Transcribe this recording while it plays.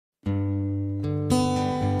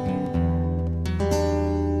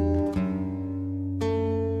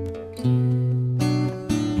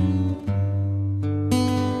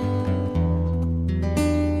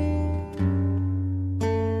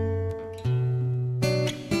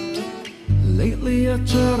Lately I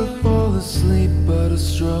try to fall asleep, but I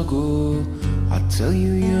struggle. I tell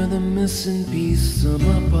you you're the missing piece of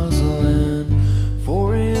my puzzle, and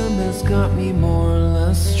 4 a.m. has got me more or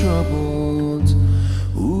less troubled.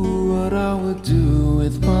 Ooh, what I would do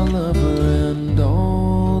with my lover, and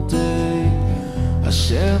all day I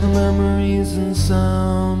share the memories and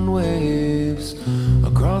sound waves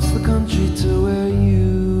across the country to where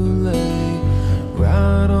you lay,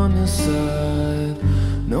 right on your side.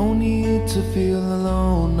 No need to feel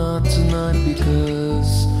alone, not tonight,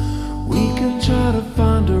 because we can try to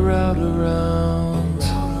find a route around.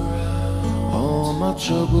 All my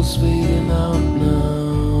troubles fading out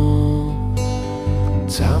now.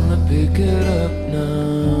 Time to pick it up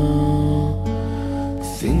now.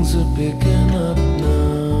 Things are picking up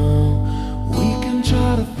now. We can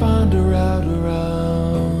try to find a route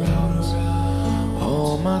around.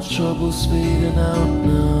 All my troubles fading out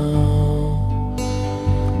now.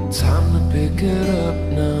 Time to pick it up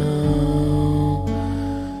now.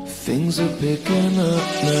 Things are picking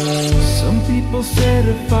up now. Some people say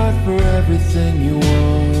to fight for everything you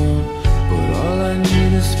want, but all I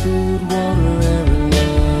need is food, water, air, and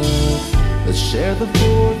love. Let's share the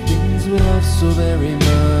 4 things we love so very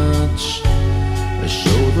much. Let's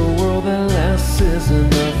show the world that less is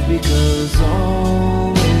enough, because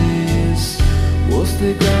always we'll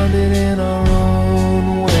stay grounded in our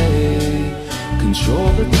own way. Control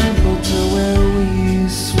the tempo to where we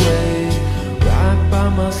sway, right by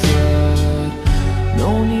my side. No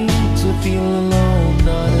need to feel alone,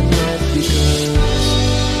 not in life, because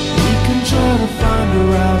we can try to find a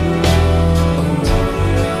route around.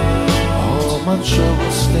 All my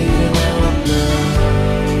troubles fade